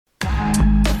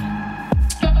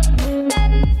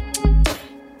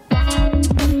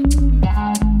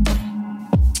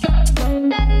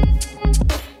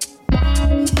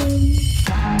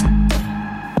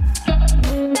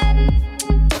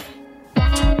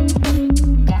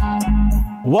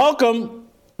Welcome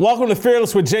to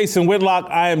Fearless with Jason Whitlock.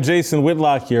 I am Jason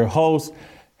Whitlock, your host.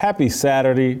 Happy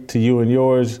Saturday to you and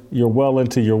yours. You're well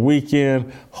into your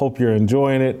weekend. Hope you're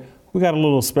enjoying it. We got a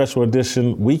little special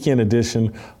edition, weekend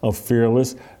edition of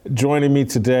Fearless. Joining me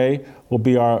today will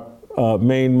be our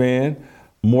main man,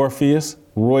 Morpheus,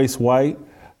 Royce White,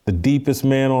 the deepest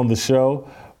man on the show.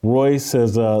 Royce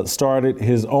has started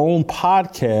his own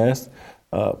podcast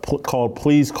called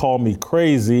Please Call Me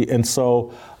Crazy. And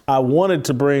so I wanted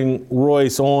to bring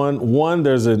Royce on. One,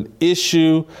 there's an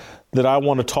issue that I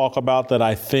want to talk about that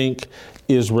I think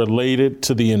is related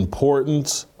to the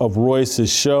importance of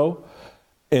Royce's show.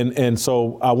 And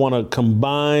so I want to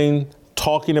combine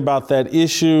talking about that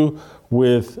issue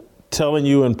with telling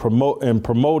you and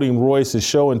promoting Royce's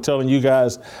show and telling you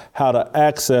guys how to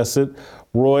access it.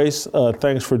 Royce,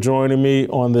 thanks for joining me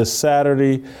on this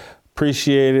Saturday.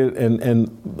 Appreciate it. And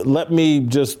let me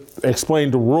just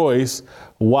explain to Royce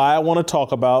why I want to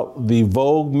talk about the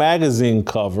Vogue magazine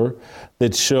cover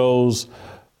that shows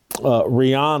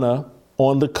Rihanna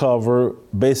on the cover,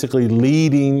 basically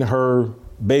leading her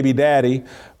baby daddy,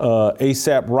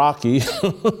 A$AP Rocky,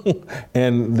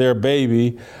 and their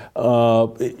baby.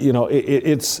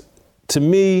 It's to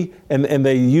me, and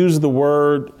they use the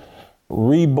word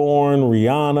reborn,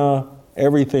 Rihanna,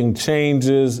 everything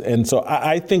changes. And so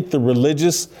I think the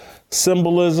religious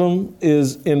symbolism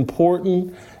is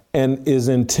important and is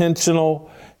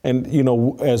intentional. And,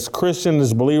 as Christians,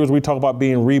 as believers, we talk about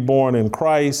being reborn in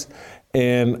Christ.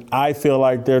 And I feel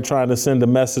like they're trying to send a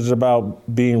message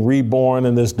about being reborn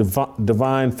in this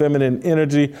divine feminine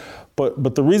energy.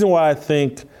 But the reason why I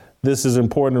think this is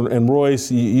important, and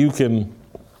Royce,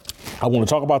 I want to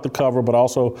talk about the cover, but I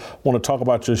also want to talk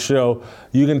about your show.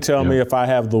 You can tell me if I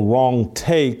have the wrong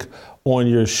take on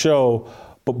your show.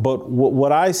 But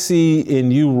what I see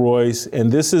in you, Royce, and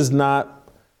this is not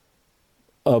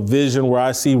a vision where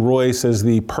I see Royce as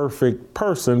the perfect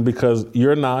person, because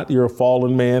you're not. You're a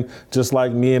fallen man, just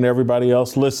like me and everybody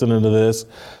else listening to this.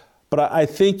 But I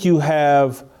think you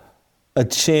have a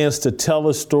chance to tell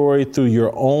a story through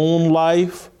your own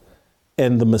life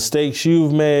and the mistakes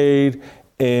you've made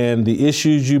and the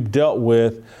issues you've dealt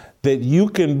with, that you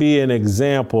can be an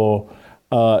example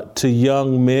to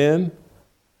young men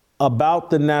about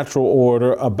the natural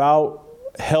order, about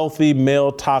healthy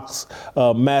male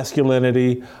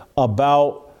masculinity,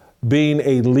 about being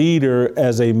a leader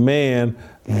as a man.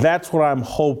 That's what I'm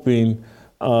hoping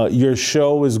your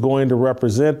show is going to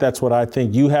represent. That's what I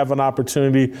think you have an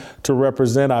opportunity to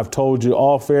represent. I've told you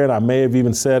off air, and I may have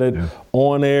even said it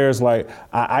on air. It's like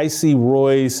I see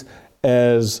Royce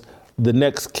as the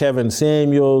next Kevin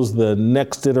Samuels, the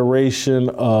next iteration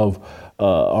of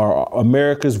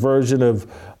America's version of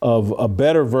a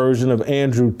better version of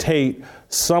Andrew Tate,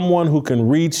 someone who can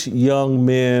reach young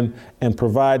men and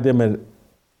provide them an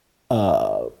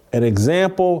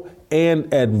example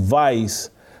and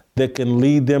advice that can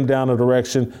lead them down a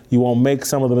direction. You won't make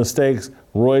some of the mistakes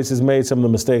Royce has made, some of the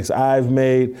mistakes I've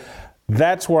made.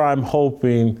 That's where I'm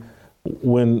hoping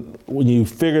when you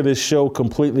figure this show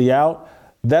completely out,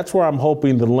 that's where I'm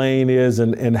hoping the lane is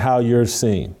and how you're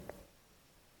seen.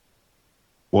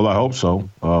 Well, I hope so.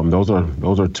 Those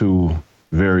are two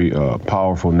very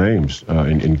powerful names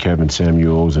in Kevin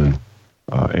Samuels and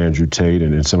Andrew Tate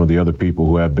and some of the other people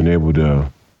who have been able to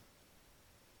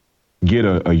get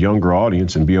a younger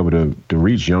audience and be able to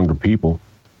reach younger people.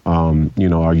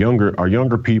 Our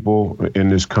younger people in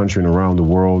this country and around the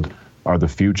world are the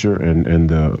future and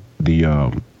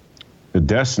the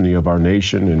destiny of our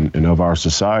nation and of our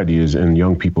society is in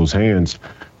young people's hands.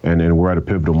 And we're at a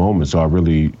pivotal moment. So I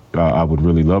would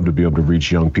really love to be able to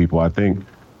reach young people. I think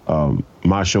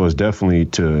my show is definitely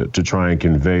to try and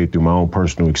convey through my own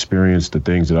personal experience the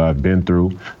things that I've been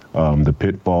through, the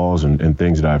pitfalls and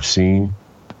things that I've seen,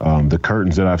 the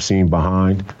curtains that I've seen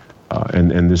behind,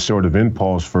 and this sort of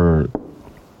impulse for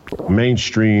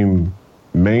mainstream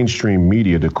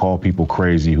media to call people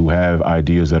crazy who have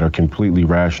ideas that are completely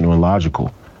rational and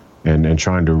logical, and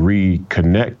trying to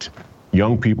reconnect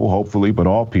young people, hopefully, but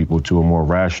all people, to a more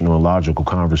rational and logical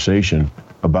conversation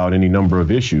about any number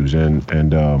of issues.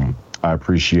 And I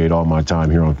appreciate all my time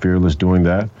here on Fearless doing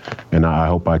that. And I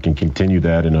hope I can continue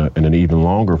that in an even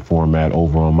longer format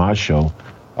over on my show.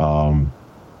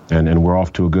 And we're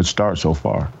off to a good start so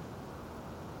far.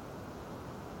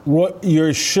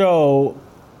 Your show,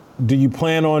 do you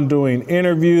plan on doing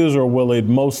interviews, or will it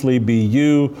mostly be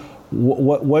you?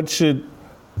 What should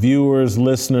viewers,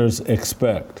 listeners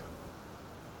expect?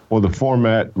 Well, the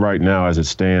format right now as it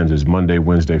stands is Monday,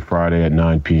 Wednesday, Friday at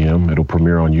 9 p.m. It'll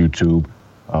premiere on YouTube.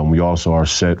 We also are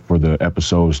set for the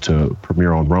episodes to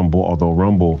premiere on Rumble, although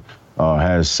Rumble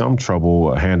has has some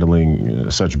trouble handling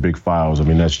such big files. I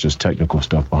mean, that's just technical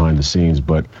stuff behind the scenes,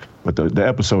 but the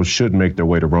episodes should make their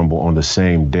way to Rumble on the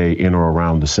same day, in or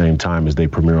around the same time as they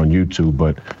premiere on YouTube.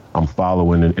 But I'm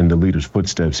following in the leader's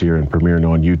footsteps here and premiering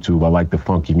on YouTube. I like the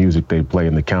funky music they play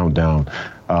in the countdown.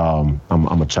 I'm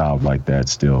a child like that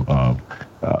still.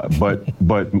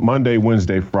 But Monday,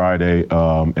 Wednesday, Friday,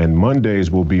 and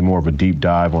Mondays will be more of a deep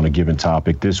dive on a given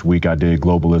topic. This week I did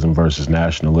globalism versus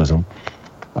nationalism.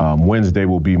 Wednesday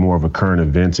will be more of a current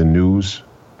events and news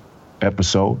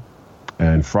episode.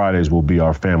 And Fridays will be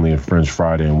our Family and Friends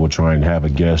Friday, and we'll try and have a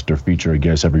guest or feature a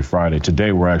guest every Friday.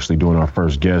 Today, we're actually doing our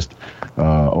first guest,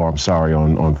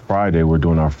 on Friday, we're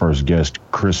doing our first guest,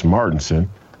 Chris Martinson,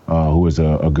 who is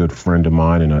a good friend of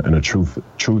mine and a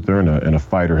truther and a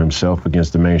fighter himself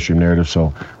against the mainstream narrative.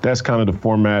 So that's kind of the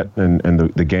format and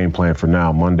the game plan for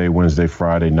now. Monday, Wednesday,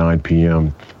 Friday, 9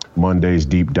 p.m. Mondays,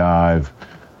 deep dive.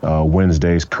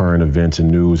 Wednesdays, current events and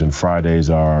news, and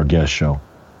Fridays are our guest show.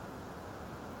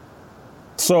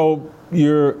 So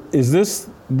this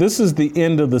is the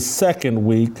end of the second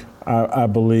week, I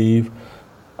believe.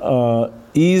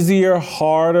 Easier,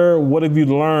 harder? What have you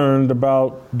learned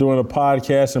about doing a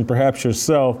podcast and perhaps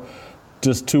yourself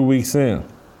just 2 weeks in?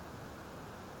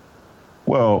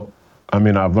 Well, I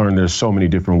mean, I've learned there's so many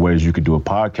different ways you could do a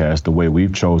podcast. The way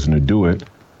we've chosen to do it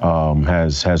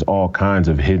has all kinds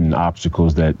of hidden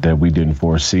obstacles that we didn't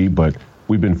foresee. But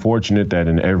we've been fortunate that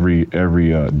in every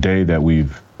day that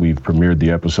we've premiered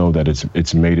the episode, that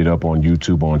it's made it up on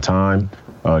YouTube on time.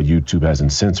 YouTube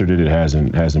hasn't censored it. It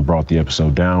hasn't brought the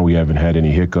episode down. We haven't had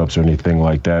any hiccups or anything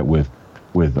like that with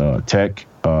tech.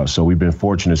 So we've been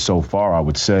fortunate so far, I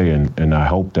would say, and I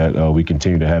hope that we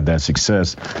continue to have that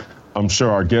success. I'm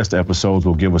sure our guest episodes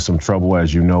will give us some trouble,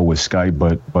 as you know, with Skype,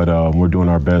 but we're doing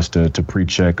our best to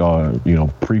pre-check,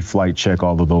 pre-flight check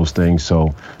all of those things,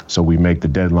 so we make the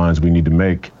deadlines we need to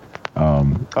make.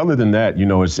 Other than that,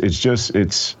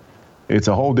 it's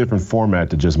a whole different format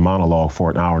to just monologue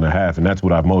for an hour and a half, and that's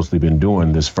what I've mostly been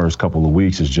doing this first couple of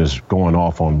weeks, is just going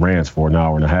off on rants for an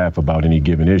hour and a half about any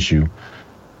given issue.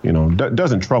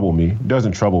 Doesn't trouble me.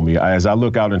 As I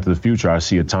look out into the future, I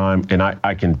see a time, and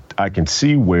I can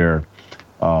see where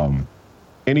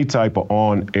any type of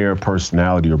on-air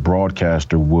personality or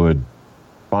broadcaster would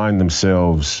find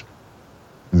themselves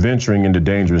venturing into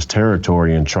dangerous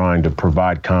territory and trying to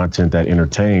provide content that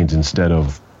entertains instead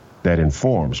of that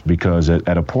informs. Because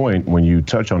at a point when you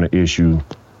touch on an issue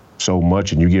so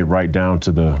much and you get right down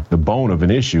to the bone of an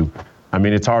issue, I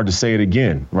mean, it's hard to say it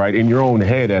again, right? In your own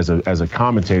head as a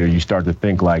commentator, you start to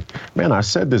think like, man, I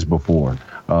said this before.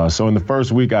 So in the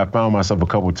first week, I found myself a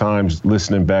couple of times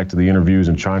listening back to the interviews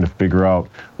and trying to figure out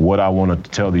what I wanted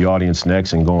to tell the audience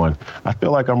next, and going, I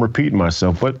feel like I'm repeating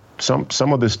myself, but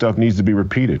some of this stuff needs to be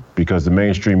repeated because the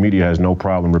mainstream media has no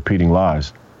problem repeating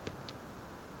lies.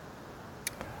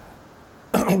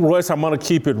 Royce, I'm going to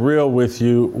keep it real with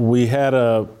you. We had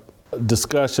a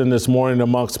discussion this morning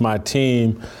amongst my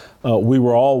team. We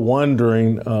were all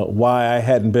wondering why I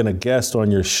hadn't been a guest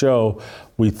on your show.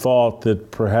 We thought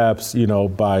that perhaps,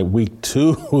 by week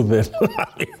 2 that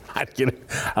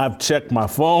I've checked my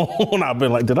phone. I've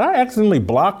been like, did I accidentally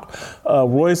block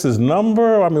Royce's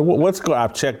number? I mean, what's going on?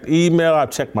 I've checked email.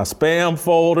 I've checked my spam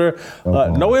folder.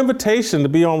 No invitation to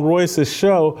be on Royce's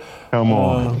show. Come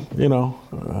on.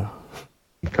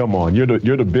 Come on, you're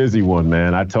the busy one,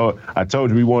 man. I told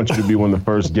you we want you to be one of the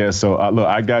first guests. So look,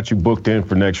 I got you booked in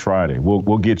for next Friday.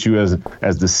 We'll get you as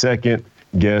the second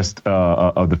guest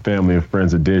of the Family and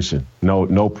Friends edition.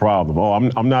 No problem. Oh,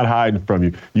 I'm not hiding from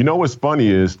you. You know what's funny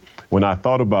is when I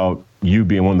thought about you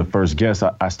being one of the first guests,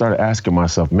 I started asking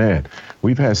myself, man,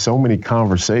 we've had so many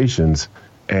conversations,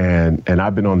 and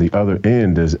I've been on the other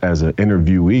end as an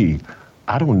interviewee.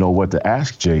 I don't know what to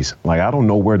ask Jason. Like, I don't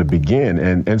know where to begin.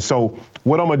 And so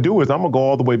what I'm going to do is I'm going to go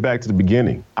all the way back to the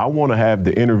beginning. I want to have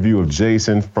the interview of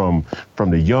Jason from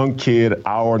the young kid,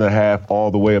 hour and a half,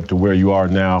 all the way up to where you are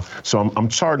now. So I'm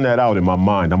charting that out in my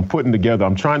mind. I'm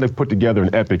trying to put together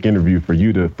an epic interview for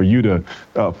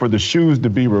the shoes to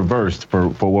be reversed for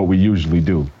what we usually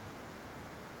do.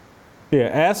 Yeah,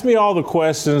 ask me all the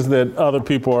questions that other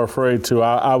people are afraid to.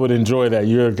 I would enjoy that.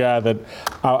 You're a guy that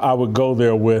I would go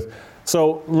there with.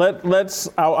 So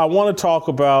I want to talk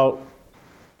about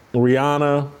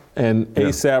Rihanna and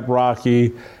ASAP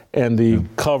Rocky and the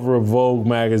cover of Vogue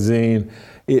magazine.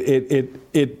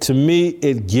 It to me,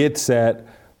 it gets at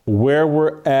where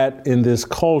we're at in this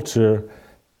culture.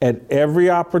 At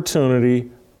every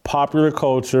opportunity, popular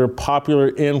culture,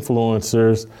 popular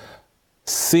influencers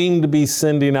seem to be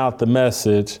sending out the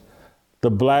message,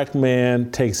 the black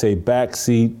man takes a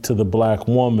backseat to the black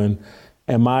woman.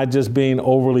 Am I just being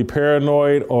overly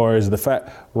paranoid, or is the fact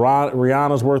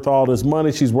Rihanna's worth all this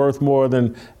money? She's worth more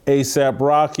than A$AP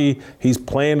Rocky. He's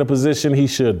playing the position he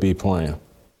should be playing.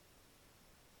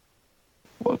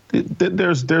 Well,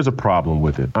 there's a problem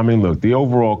with it. I mean, look, the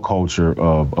overall culture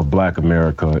of Black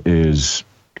America is,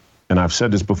 and I've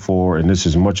said this before, and this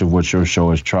is much of what your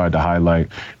show has tried to highlight,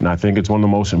 and I think it's one of the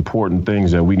most important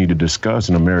things that we need to discuss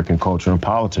in American culture and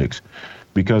politics,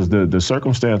 because the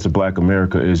circumstance of Black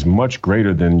America is much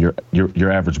greater than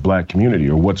your average Black community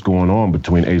or what's going on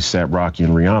between A$AP Rocky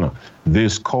and Rihanna.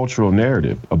 This cultural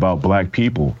narrative about Black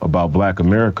people, about Black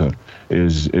America,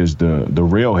 is the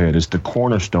railhead, is the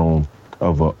cornerstone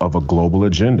of a global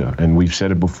agenda. And we've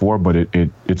said it before, but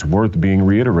it's worth being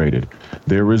reiterated.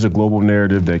 There is a global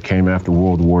narrative that came after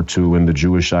World War II, and the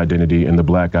Jewish identity and the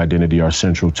Black identity are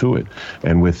central to it.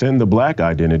 And within the Black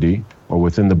identity, or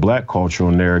within the Black cultural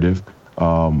narrative,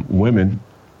 women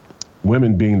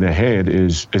being the head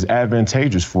is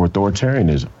advantageous for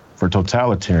authoritarianism, for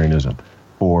totalitarianism,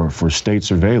 for state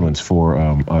surveillance, for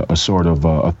a sort of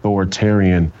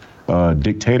authoritarian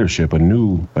dictatorship, a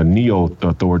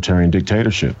neo-authoritarian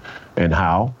dictatorship. And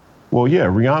how? Well, yeah,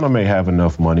 Rihanna may have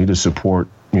enough money to support,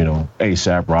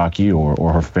 A$AP Rocky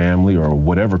or her family or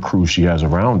whatever crew she has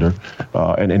around her,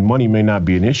 and money may not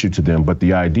be an issue to them. But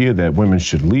the idea that women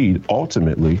should lead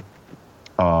ultimately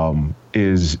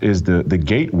is the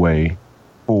gateway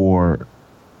for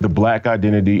the Black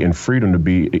identity and freedom to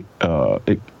be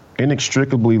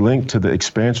inextricably linked to the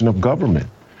expansion of government.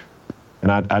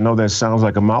 And I know that sounds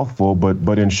like a mouthful,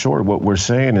 but in short, what we're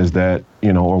saying is that,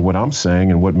 or what I'm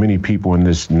saying and what many people in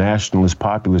this nationalist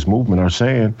populist movement are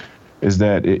saying is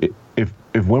that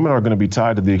if women are going to be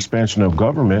tied to the expansion of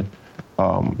government,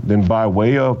 then by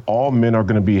way of all men are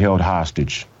going to be held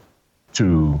hostage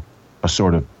to a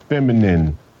sort of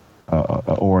feminine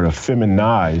or a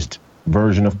feminized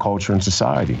version of culture and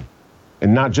society.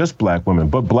 And not just Black women,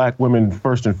 but Black women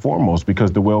first and foremost,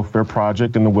 because the welfare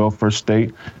project and the welfare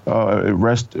state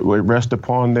rest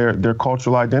upon their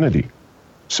cultural identity.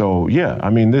 So, yeah, I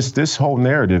mean, this whole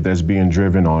narrative that's being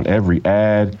driven on every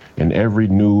ad and every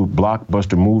new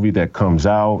blockbuster movie that comes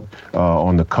out,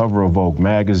 on the cover of Vogue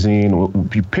magazine,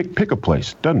 you pick a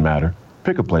place, doesn't matter,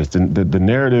 pick a place. The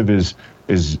narrative is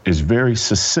very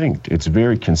succinct. It's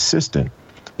very consistent.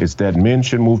 It's that men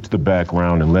should move to the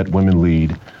background and let women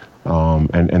lead.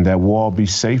 And that we'll all be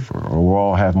safer, or we'll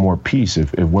all have more peace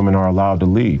if women are allowed to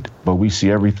lead. But we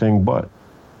see everything but.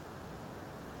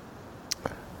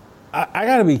 I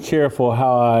got to be careful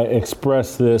how I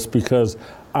express this, because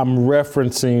I'm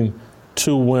referencing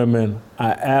two women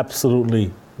I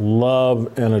absolutely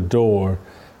love and adore.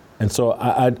 And so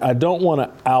I don't want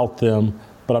to out them,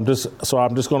 but I'm just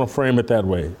going to frame it that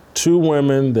way. Two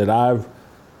women that I've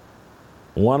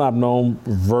known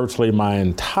virtually my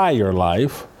entire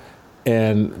life.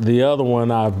 And the other one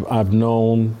I've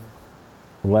known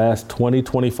the last 20,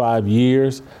 25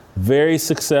 years, very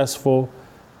successful,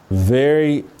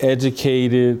 very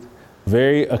educated,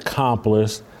 very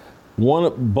accomplished.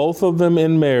 Both of them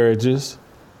in marriages,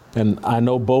 and I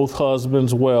know both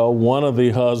husbands well. One of the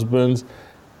husbands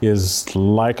is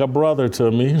like a brother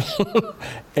to me,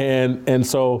 and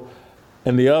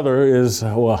the other is,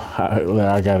 well, I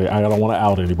don't want to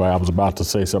out anybody. I was about to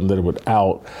say something that it would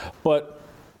out, but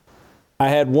I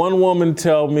had one woman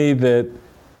tell me that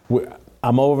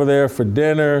I'm over there for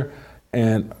dinner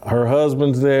and her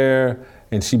husband's there,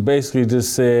 and she basically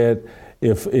just said,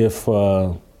 if he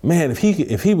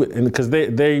would, because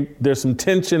there's some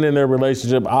tension in their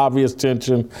relationship, obvious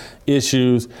tension,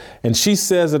 issues, and she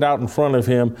says it out in front of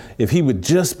him, if he would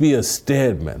just be a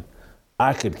Stedman,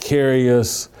 I could carry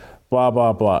us, blah,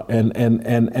 blah, blah.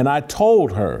 And I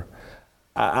told her,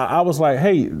 I was like,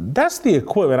 hey, that's the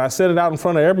equivalent. I said it out in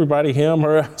front of everybody, him,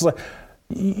 her. I was like,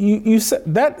 you said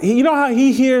that, you know how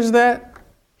he hears that?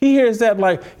 He hears that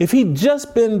like, if he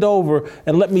just bend over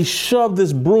and let me shove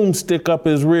this broomstick up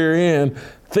his rear end,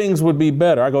 things would be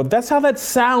better. I go, that's how that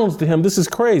sounds to him. This is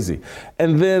crazy.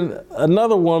 And then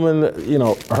another woman,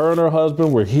 her and her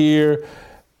husband were here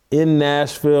in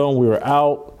Nashville, and we were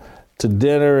out to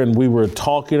dinner, and we were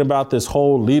talking about this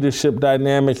whole leadership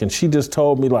dynamic, and she just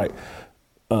told me like,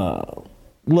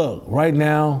 look, right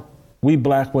now, we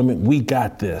Black women, we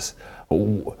got this.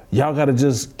 Y'all got to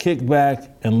just kick back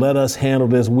and let us handle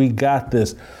this. We got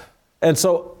this. And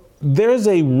so there's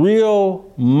a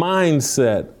real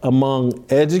mindset among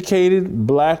educated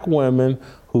Black women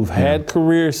who've had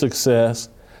career success.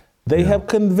 They have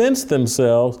convinced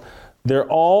themselves they're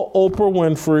all Oprah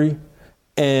Winfrey,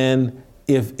 and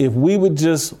if we would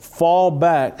just fall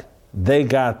back, they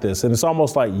got this. And it's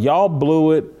almost like, y'all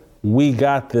blew it, we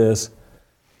got this.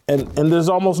 and there's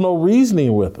almost no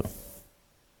reasoning with them.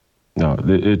 No,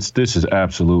 this is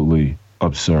absolutely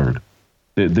absurd.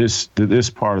 This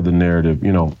part of the narrative,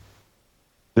 you know,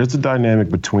 there's a dynamic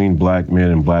between black men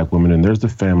and black women, and there's the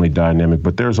family dynamic,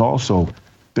 but there's also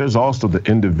the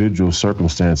individual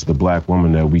circumstance of the black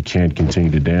woman that we can't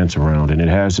continue to dance around, and it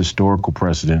has historical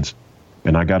precedence.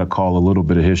 And I got to call a little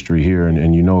bit of history here,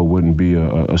 and you know it wouldn't be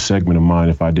a segment of mine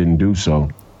if I didn't do so.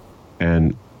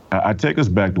 And I take us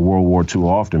back to World War II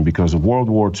often because World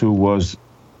War II was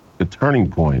the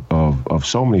turning point of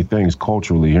so many things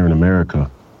culturally here in America.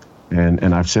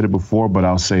 And I've said it before, but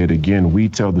I'll say it again. We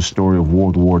tell the story of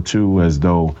World War II as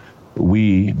though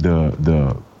we,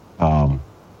 the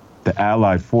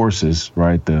Allied forces,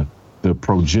 right, the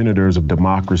progenitors of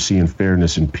democracy and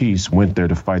fairness and peace, went there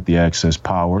to fight the Axis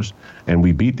powers, and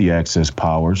we beat the Axis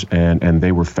powers, and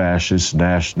they were fascists,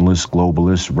 nationalists,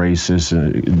 globalists, racists,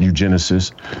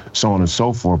 eugenicists, so on and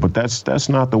so forth. But that's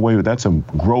not the way. That's a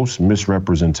gross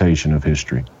misrepresentation of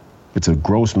history. It's a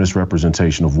gross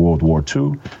misrepresentation of World War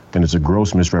II, and it's a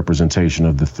gross misrepresentation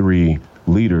of the three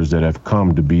leaders that have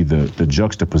come to be the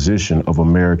juxtaposition of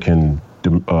American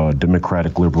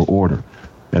democratic liberal order.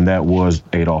 And that was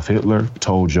Adolf Hitler,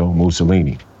 Tojo,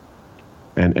 Mussolini.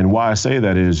 And why I say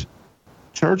that is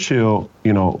Churchill,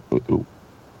 you know,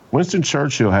 Winston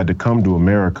Churchill had to come to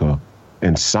America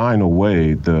and sign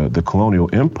away the colonial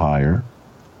empire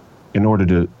in order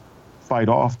to fight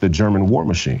off the German war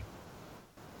machine.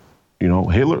 You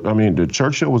know,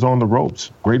 Churchill was on the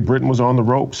ropes. Great Britain was on the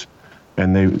ropes.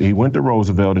 And he went to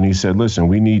Roosevelt and he said, listen,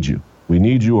 we need you. We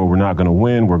need you or we're not going to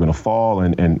win. We're going to fall.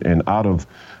 And out of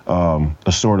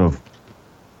a sort of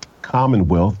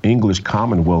Commonwealth, English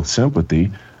Commonwealth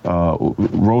sympathy,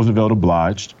 Roosevelt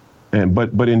obliged.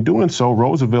 But in doing so,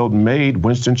 Roosevelt made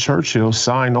Winston Churchill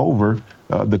sign over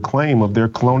the claim of their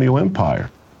colonial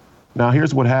empire. Now,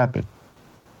 here's what happened.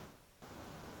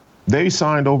 They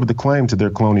signed over the claim to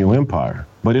their colonial empire.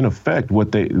 But in effect,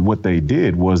 what they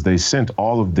did was they sent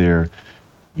all of their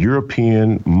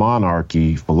European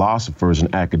monarchy philosophers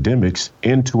and academics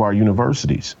into our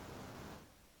universities.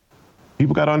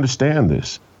 People got to understand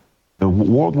this. The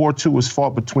World War II was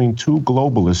fought between two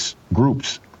globalist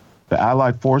groups. The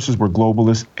Allied forces were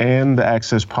globalists and the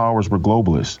Axis powers were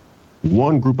globalists.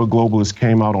 One group of globalists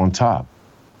came out on top.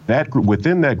 That group,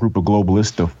 within that group of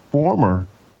globalists, the former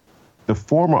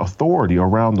authority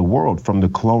around the world from the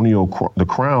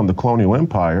crown, the colonial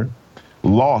empire,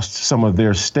 lost some of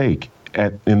their stake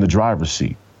in the driver's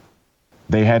seat.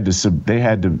 They had to,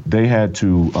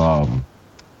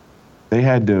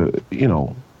 you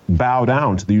know, bow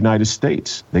down to the United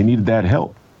States. They needed that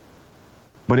help.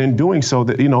 But in doing so,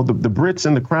 the Brits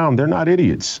and the crown, they're not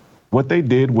idiots. What they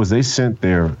did was they sent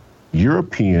their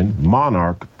European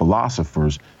monarch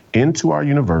philosophers into our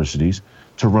universities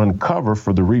to run cover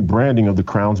for the rebranding of the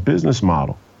crown's business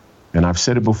model. And I've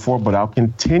said it before, but I'll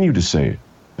continue to say it.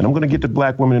 And I'm going to get to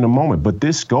black women in a moment, but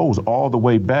this goes all the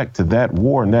way back to that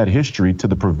war and that history, to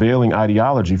the prevailing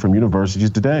ideology from universities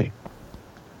today.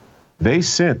 They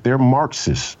sent their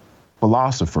Marxist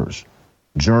philosophers,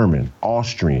 German,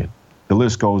 Austrian, the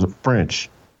list goes, French,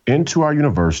 into our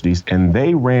universities, and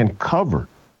they ran cover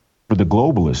for the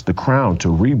globalists, the crown, to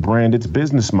rebrand its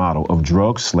business model of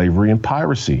drugs, slavery, and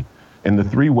piracy. And the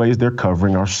three ways they're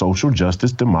covering are social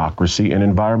justice, democracy, and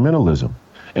environmentalism.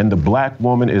 And the black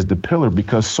woman is the pillar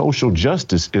because social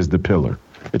justice is the pillar.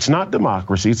 It's not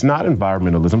democracy. It's not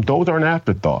environmentalism. Those are an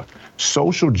afterthought.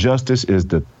 Social justice is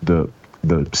the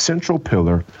central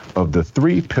pillar of the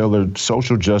three-pillared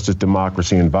social justice,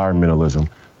 democracy, environmentalism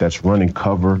that's running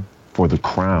cover for the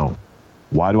crown.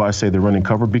 Why do I say they're running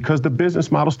cover? Because the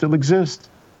business model still exists.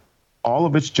 All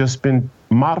of it's just been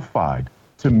modified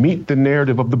to meet the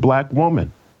narrative of the black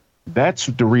woman. That's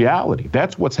the reality.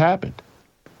 That's what's happened.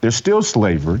 There's still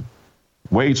slavery,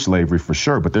 wage slavery for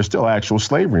sure, but there's still actual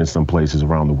slavery in some places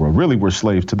around the world. Really, we're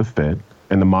slaves to the Fed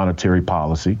and the monetary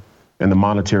policy and the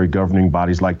monetary governing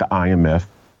bodies like the IMF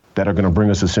that are going to bring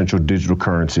us a central digital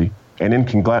currency. And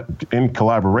in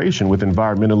collaboration with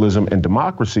environmentalism and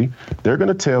democracy, they're going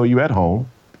to tell you at home,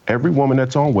 every woman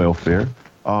that's on welfare,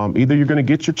 either you're going to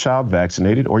get your child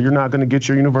vaccinated or you're not going to get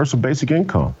your universal basic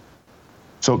income.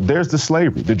 So there's the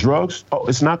slavery. The drugs,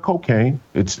 it's not cocaine.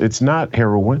 It's not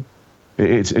heroin.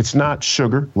 It's not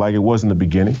sugar like it was in the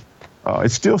beginning.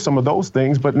 It's still some of those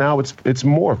things, but now it's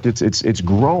morphed. It's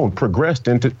grown, progressed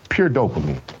into pure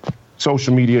dopamine.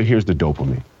 Social media, here's the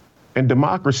dopamine. And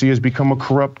democracy has become a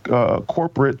corrupt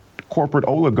corporate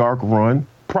oligarch-run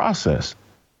process.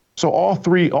 So all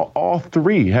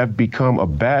three have become a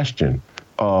bastion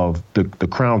of the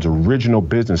crown's original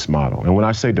business model. And when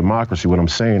I say democracy, what I'm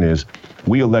saying is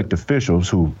we elect officials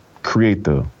who create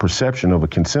the perception of a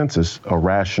consensus, a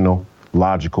rational,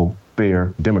 logical,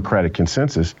 fair, democratic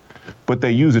consensus, but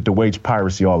they use it to wage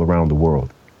piracy all around the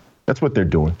world. That's what they're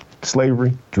doing.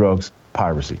 Slavery, drugs,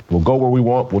 piracy. We'll go where we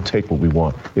want, we'll take what we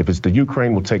want. If it's the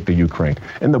Ukraine, we'll take the Ukraine.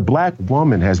 And the black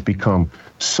woman has become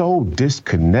so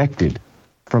disconnected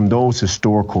from those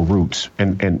historical roots.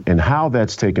 And how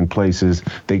that's taken place is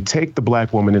they take the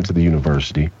black woman into the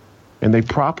university and they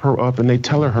prop her up and they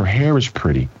tell her hair is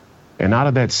pretty. And out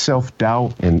of that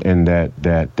self-doubt and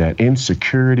that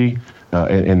insecurity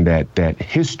and that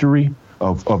history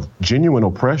of genuine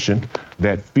oppression,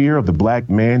 that fear of the black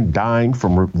man dying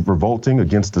from revolting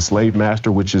against the slave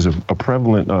master, which is a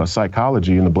prevalent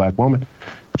psychology in the black woman,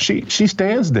 she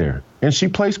stands there and she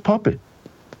plays puppet.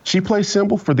 She plays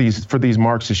symbol for these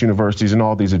Marxist universities and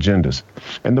all these agendas.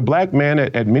 And the black man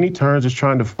at many turns is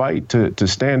trying to fight to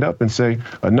stand up and say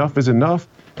enough is enough.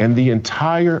 And the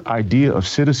entire idea of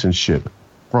citizenship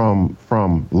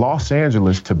from Los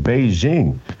Angeles to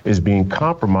Beijing is being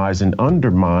compromised and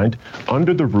undermined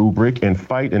under the rubric and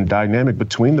fight and dynamic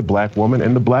between the black woman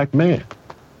and the black man.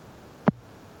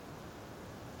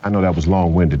 I know that was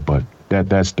long-winded, but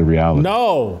that's the reality.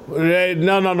 No.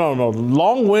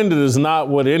 Long-winded is not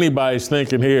what anybody's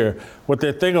thinking here. What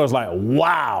they're thinking was like,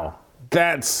 wow,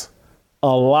 that's a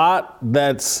lot.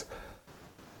 That's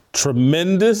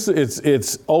tremendous.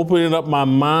 It's opening up my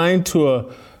mind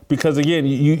to because again,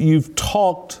 you've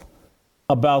talked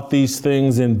about these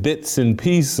things in bits and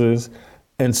pieces.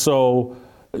 And so,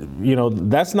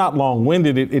 that's not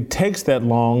long-winded. It takes that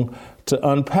long to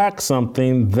unpack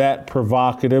something that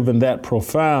provocative and that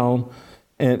profound.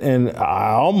 And I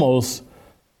almost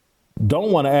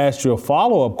don't want to ask you a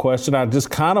follow-up question. I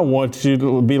just kind of want you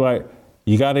to be like,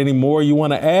 you got any more you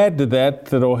want to add to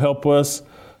that'll help us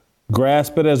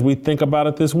grasp it as we think about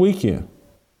it this weekend?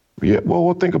 Yeah, well,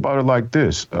 we'll think about it like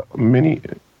this. We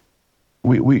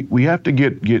have to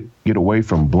get away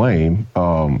from blame.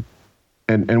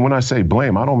 And when I say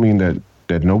blame, I don't mean that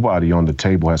nobody on the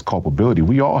table has culpability.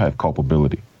 We all have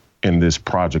culpability in this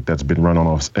project that's been run on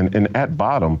us. And at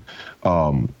bottom,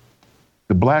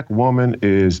 the black woman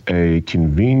is a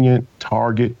convenient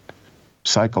target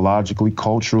psychologically,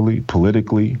 culturally,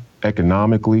 politically,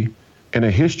 economically, in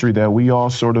a history that we all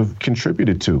sort of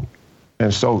contributed to.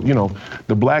 And so,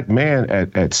 the black man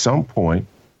at some point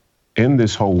in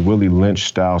this whole Willie Lynch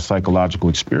style psychological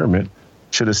experiment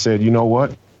should have said, you know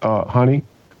what, honey,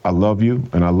 I love you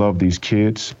and I love these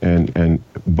kids,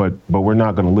 but we're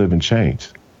not going to live in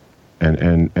chains.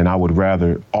 And I would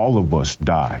rather all of us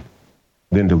die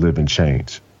than to live in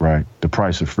chains, right? The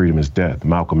price of freedom is death.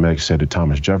 Malcolm X said it,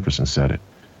 Thomas Jefferson said it.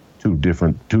 Two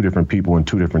different people in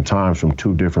two different times from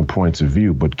two different points of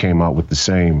view, but came out with the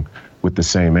same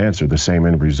answer, the same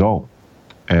end result.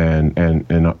 And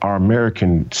our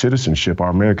American citizenship, our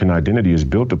American identity is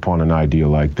built upon an idea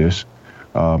like this.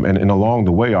 And along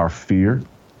the way, our fear,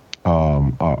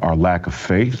 our lack of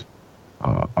faith,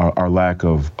 our lack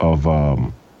of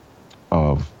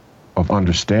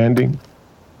understanding,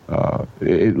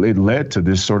 it led to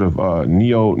this sort of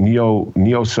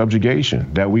neo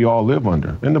subjugation that we all live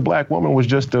under. And the black woman was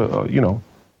just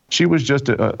she was just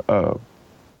a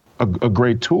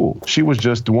great tool. She was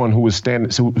just the one who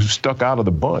stuck out of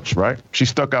the bunch, right? She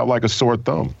stuck out like a sore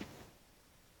thumb.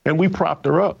 And we propped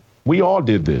her up. We all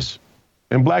did this.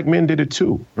 And black men did it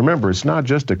too. Remember, it's not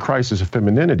just a crisis of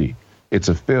femininity. It's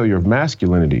a failure of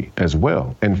masculinity as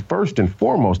well. And first and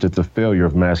foremost, it's a failure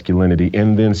of masculinity.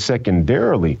 And then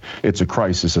secondarily, it's a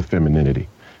crisis of femininity.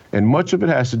 And much of it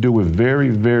has to do with very,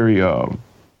 very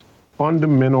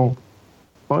fundamental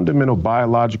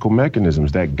biological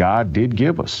mechanisms that God did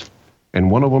give us. And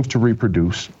one of them's to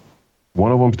reproduce.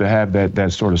 One of them's to have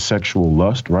that sort of sexual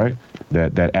lust, right?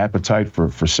 That appetite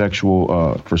for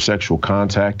sexual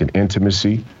contact and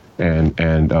intimacy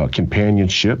and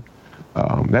companionship.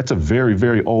 That's a very,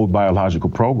 very old biological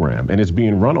program, and it's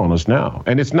being run on us now.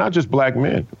 And it's not just black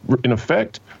men. In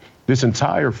effect, this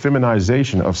entire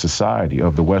feminization of society,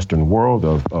 of the Western world,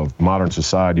 of modern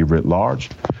society writ large,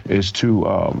 is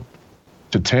to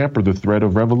tamper the thread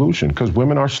of revolution, because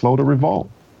women are slow to revolt.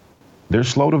 They're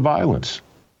slow to violence.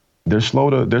 They're slow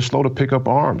to pick up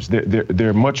arms.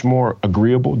 They're much more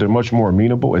agreeable. They're much more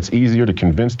amenable. It's easier to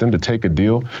convince them to take a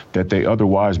deal that they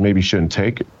otherwise maybe shouldn't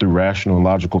take through rational and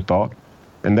logical thought.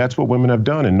 And that's what women have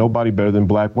done, and nobody better than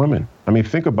black women. I mean,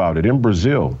 think about it. In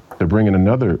Brazil, to bring in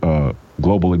another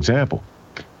global example,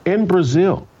 in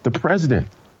Brazil, the President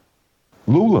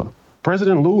Lula,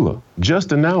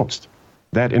 just announced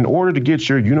that in order to get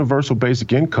your universal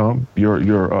basic income,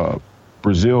 your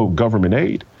Brazil government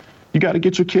aid, you got to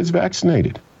get your kids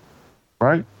vaccinated,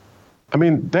 right? I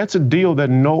mean, that's a deal that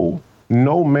no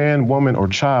no man, woman, or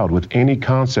child with any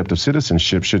concept of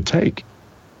citizenship should take.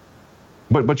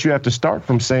 But you have to start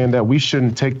from saying that we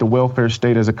shouldn't take the welfare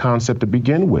state as a concept to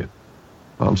begin with.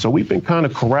 So we've been kind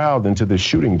of corralled into this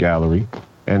shooting gallery,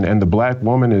 and the black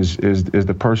woman is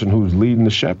the person who's leading the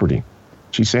shepherding.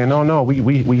 She's saying, no,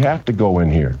 we have to go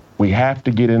in here. We have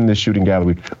to get in this shooting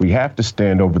gallery. We have to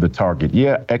stand over the target.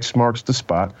 Yeah, X marks the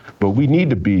spot, but we need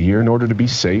to be here in order to be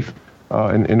safe,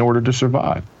 in order to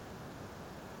survive.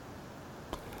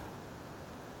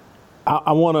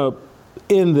 I want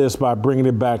to end this by bringing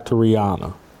it back to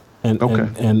Rihanna.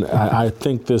 And I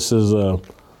think this is a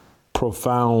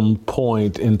profound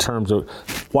point in terms of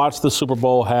watch the Super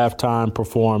Bowl halftime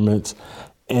performance,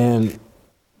 and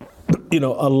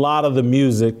a lot of the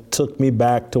music took me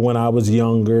back to when I was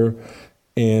younger,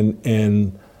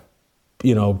 and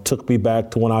took me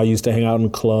back to when I used to hang out in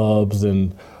clubs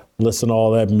and listen to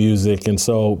all that music. And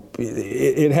so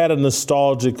it had a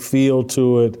nostalgic feel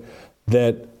to it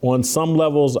that on some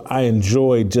levels I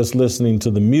enjoyed just listening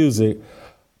to the music,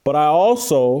 but I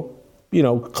also,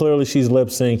 clearly she's lip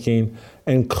syncing,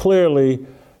 and clearly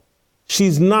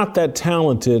she's not that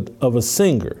talented of a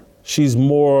singer. She's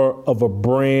more of a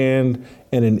brand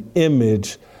and an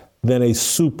image than a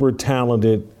super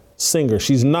talented singer.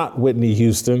 She's not Whitney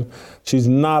Houston. She's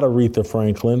not Aretha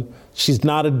Franklin. She's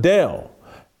not Adele.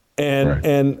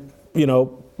 And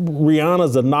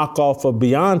Rihanna's a knockoff of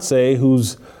Beyonce,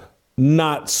 who's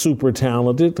not super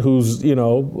talented, who's, a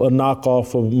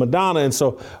knockoff of Madonna. And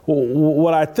so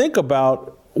what I think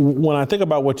about when I think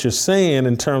about what you're saying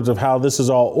in terms of how this is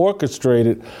all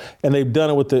orchestrated, and they've done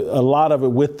it with a lot of it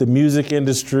with the music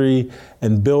industry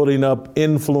and building up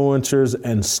influencers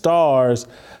and stars,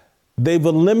 they've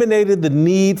eliminated the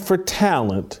need for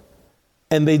talent,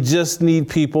 and they just need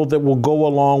people that will go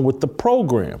along with the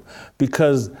program,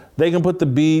 because they can put the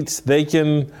beats, they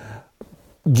can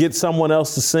get someone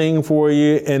else to sing for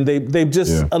you, and they've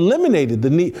just eliminated the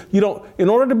need. In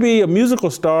order to be a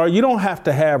musical star, you don't have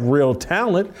to have real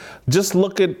talent. Just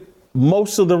look at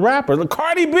most of the rappers.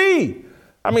 Cardi B,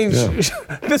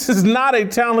 this is not a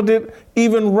talented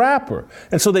even rapper.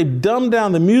 And so they've dumbed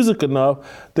down the music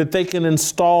enough that they can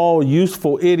install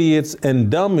useful idiots and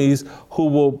dummies who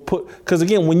will because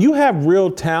again, when you have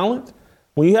real talent,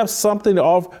 when you have something to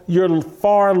offer, you're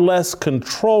far less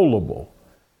controllable.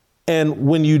 And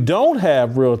when you don't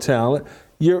have real talent,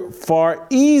 you're far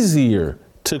easier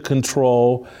to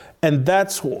control. And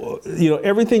that's,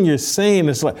 everything you're saying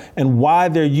is and why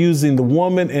they're using the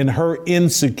woman and her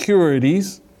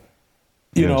insecurities,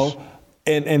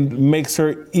 and makes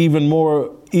her even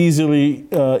more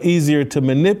easier to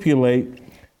manipulate.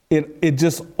 It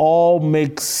just all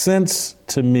makes sense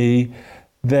to me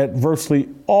that virtually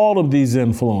all of these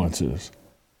influencers,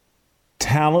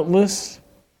 talentless,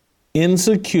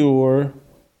 insecure,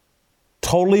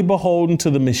 totally beholden to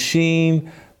the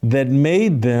machine that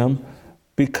made them,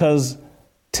 because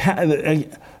I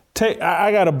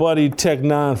got a buddy, Tech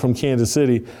 9 from Kansas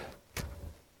City.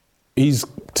 He's,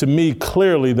 to me,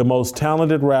 clearly the most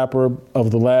talented rapper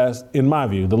of in my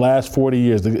view, the last 40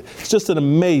 years. It's just an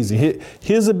amazing,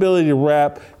 his ability to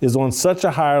rap is on such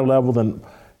a higher level than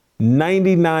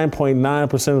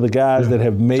 99.9% of the guys that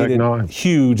have made it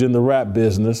huge in the rap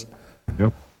business.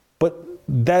 Yep. But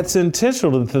that's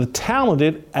intentional. The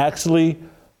talented actually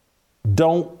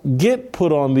don't get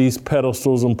put on these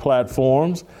pedestals and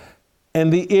platforms,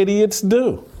 and the idiots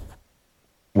do.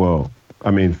 Well,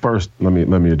 first, let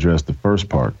me address the first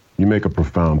part. You make a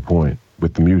profound point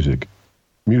with the music.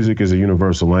 Music is a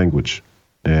universal language,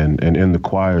 and in the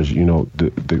choirs,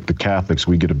 the Catholics,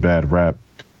 we get a bad rap.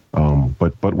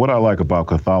 But what I like about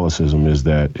Catholicism is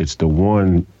that it's the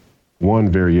one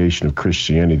variation of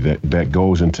Christianity that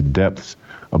goes into depths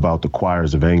about the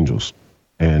choirs of angels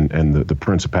and the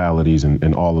principalities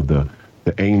and all of the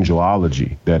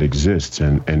angelology that exists.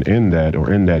 And in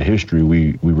that history,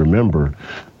 we remember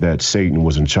that Satan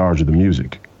was in charge of the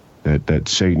music, that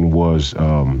Satan was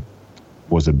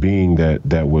a being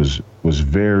that was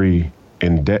very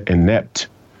inept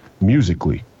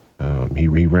musically. He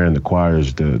ran the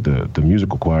choirs, the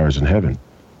musical choirs in heaven.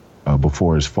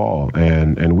 Before his fall.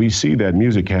 And we see that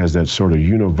music has that sort of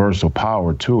universal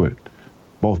power to it,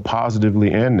 both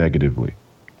positively and negatively.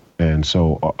 And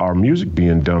so our music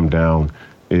being dumbed down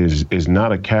is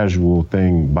not a casual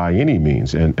thing by any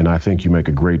means. And I think you make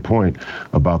a great point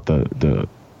about the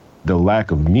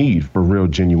lack of need for real,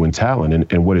 genuine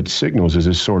talent. And what it signals is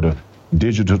this sort of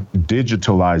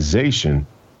digitalization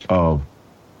of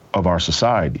our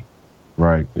society.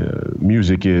 Right.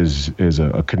 Music is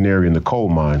a canary in the coal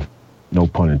mine, no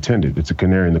pun intended. It's a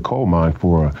canary in the coal mine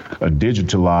for a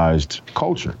digitalized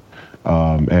culture.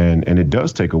 And it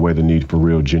does take away the need for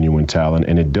real, genuine talent,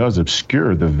 and it does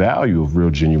obscure the value of real,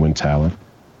 genuine talent.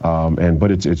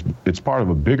 But it's part of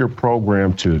a bigger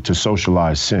program to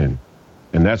socialize sin.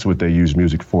 And that's what they use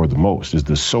music for the most, is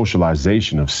the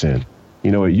socialization of sin.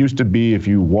 You know, it used to be if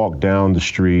you walked down the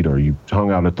street or you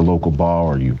hung out at the local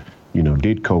bar or you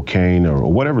did cocaine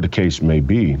or whatever the case may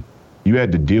be, you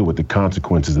had to deal with the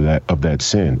consequences of that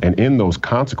sin. And in those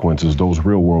consequences, those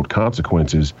real world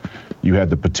consequences, you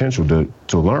had the potential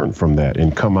to learn from that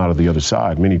and come out of the other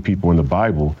side. Many people in the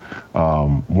Bible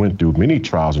went through many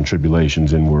trials and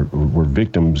tribulations and were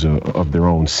victims of their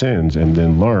own sins, and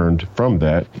then learned from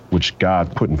that, which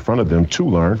God put in front of them to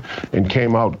learn, and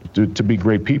came out to be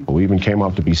great people, even came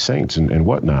out to be saints and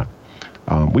whatnot.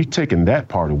 We've taken that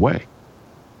part away.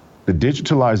 The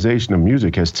digitalization of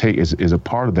music is a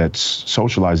part of that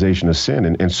socialization of sin,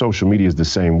 and social media is the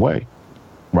same way.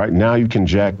 Right now, you can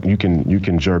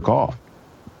jerk off.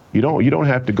 You don't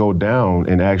have to go down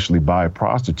and actually buy a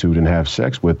prostitute and have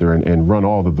sex with her and run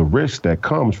all of the risks that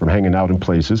comes from hanging out in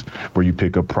places where you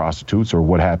pick up prostitutes, or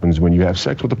what happens when you have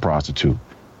sex with a prostitute.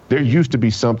 There used to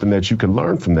be something that you could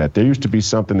learn from that. There used to be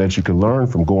something that you could learn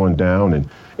from going down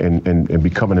and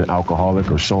becoming an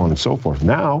alcoholic or so on and so forth.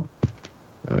 Now,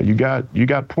 you got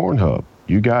Pornhub,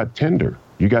 you got Tinder,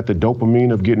 you got the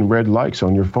dopamine of getting red likes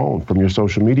on your phone from your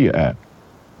social media app.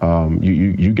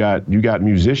 You got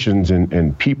musicians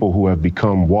and people who have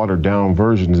become watered down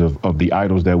versions of the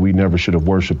idols that we never should have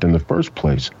worshipped in the first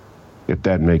place, if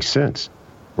that makes sense,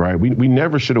 right? We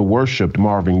never should have worshipped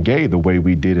Marvin Gaye the way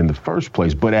we did in the first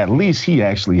place, but at least he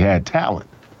actually had talent.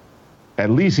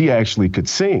 At least he actually could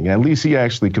sing. At least he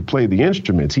actually could play the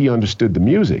instruments. He understood the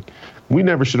music. We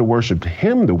never should have worshipped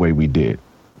him the way we did.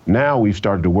 Now we've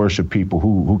started to worship people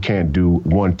who can't do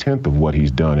 1/10 of what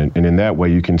he's done. And in that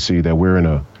way, you can see that we're in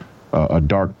a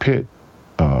dark pit,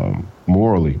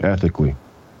 morally, ethically,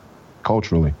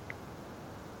 culturally.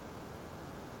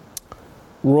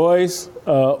 Royce,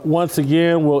 once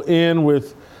again, we'll end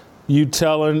with you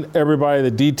telling everybody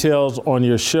the details on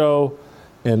your show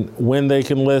and when they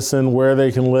can listen, where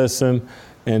they can listen.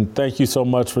 And thank you so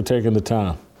much for taking the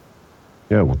time.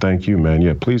 Yeah, well, thank you, man.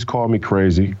 Yeah, please call me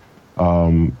crazy.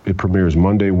 It premieres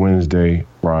Monday, Wednesday,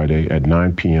 Friday at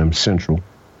 9 p.m. Central.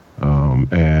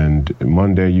 And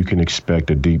Monday, you can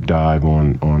expect a deep dive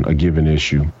on a given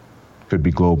issue. Could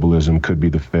be globalism, could be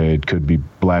the Fed, could be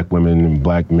black women and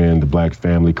black men, the black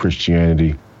family,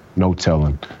 Christianity, no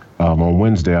telling. On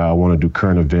Wednesday, I want to do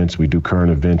current events. We do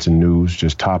current events and news,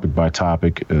 just topic by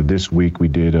topic. This week we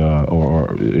did,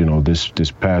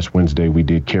 this past Wednesday, we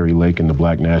did Carrie Lake and the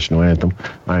Black National Anthem.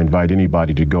 I invite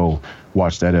anybody to go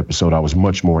watch that episode. I was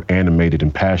much more animated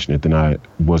and passionate than I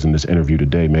was in this interview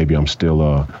today. Maybe I'm still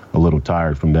a little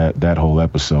tired from that whole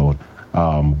episode.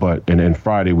 But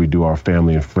Friday we do our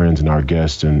family and friends and our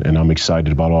guests, and I'm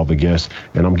excited about all the guests,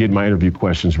 and I'm getting my interview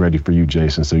questions ready for you,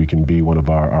 Jason, so you can be one of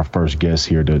our first guests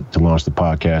here to launch the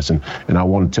podcast. And I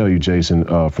want to tell you, Jason,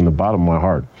 from the bottom of my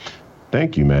heart,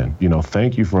 thank you, man.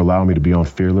 Thank you for allowing me to be on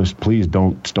Fearless. Please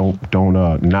don't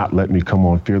not let me come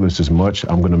on Fearless as much.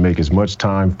 I'm going to make as much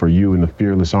time for you and the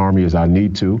Fearless Army as I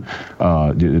need to.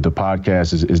 The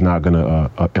podcast is not going to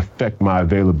affect my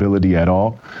availability at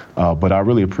all. But I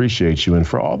really appreciate you. And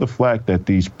for all the flack that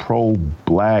these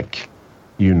pro-black,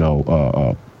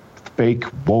 fake,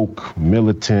 woke,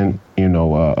 militant,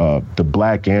 the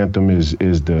Black Anthem is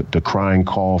the crying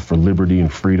call for liberty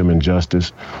and freedom and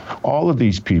justice. All of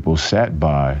these people sat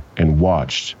by and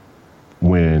watched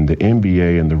when the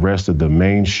NBA and the rest of the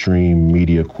mainstream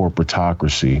media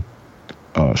corporatocracy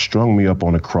strung me up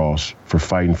on a cross for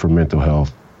fighting for mental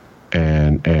health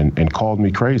and called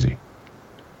me crazy.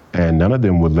 And none of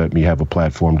them would let me have a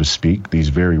platform to speak these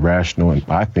very rational and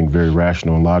I think very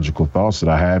rational and logical thoughts that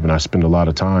I have. And I spend a lot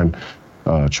of time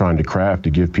trying to craft to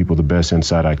give people the best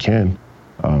insight I can.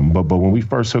 But when we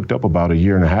first hooked up about a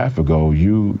year and a half ago,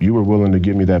 you were willing to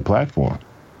give me that platform.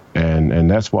 And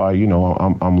that's why,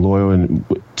 I'm loyal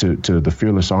to the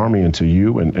Fearless Army and to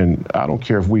you. And I don't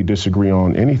care if we disagree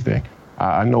on anything.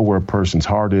 I know where a person's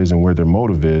heart is and where their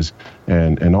motive is.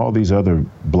 And all these other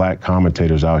black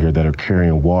commentators out here that are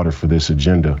carrying water for this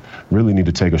agenda really need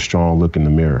to take a strong look in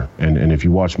the mirror. And if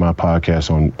you watch my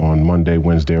podcast on Monday,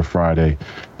 Wednesday, or Friday,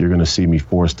 you're going to see me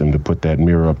force them to put that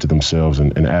mirror up to themselves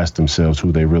and ask themselves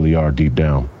who they really are deep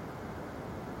down.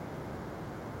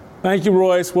 Thank you,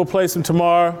 Royce. We'll play some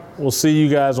tomorrow. We'll see you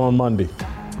guys on Monday.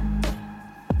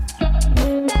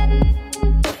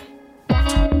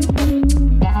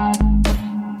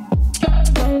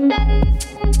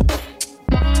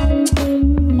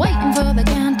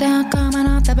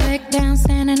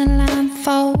 Standing in line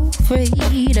for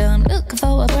freedom, looking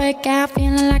for a breakout,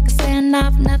 feeling like a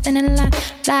nothing in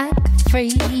life like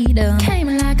freedom. Came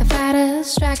in like a fighter,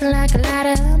 striking like a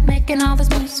ladder, making all these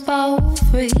moves for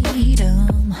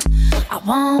freedom. I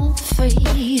want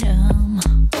freedom.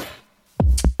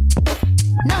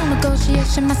 No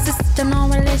negotiation, my sister, no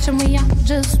relation. We all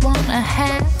just wanna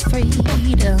have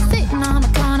freedom. Sitting on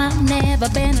the corner, never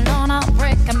been alone. I'm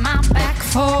breaking my back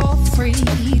for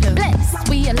freedom. Blessed,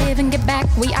 we are living, get back.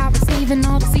 We are receiving,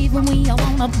 all deceiving. We all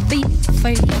wanna be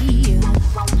free.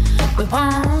 We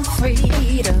want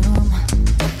freedom.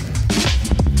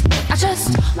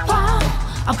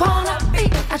 I wanna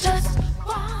be.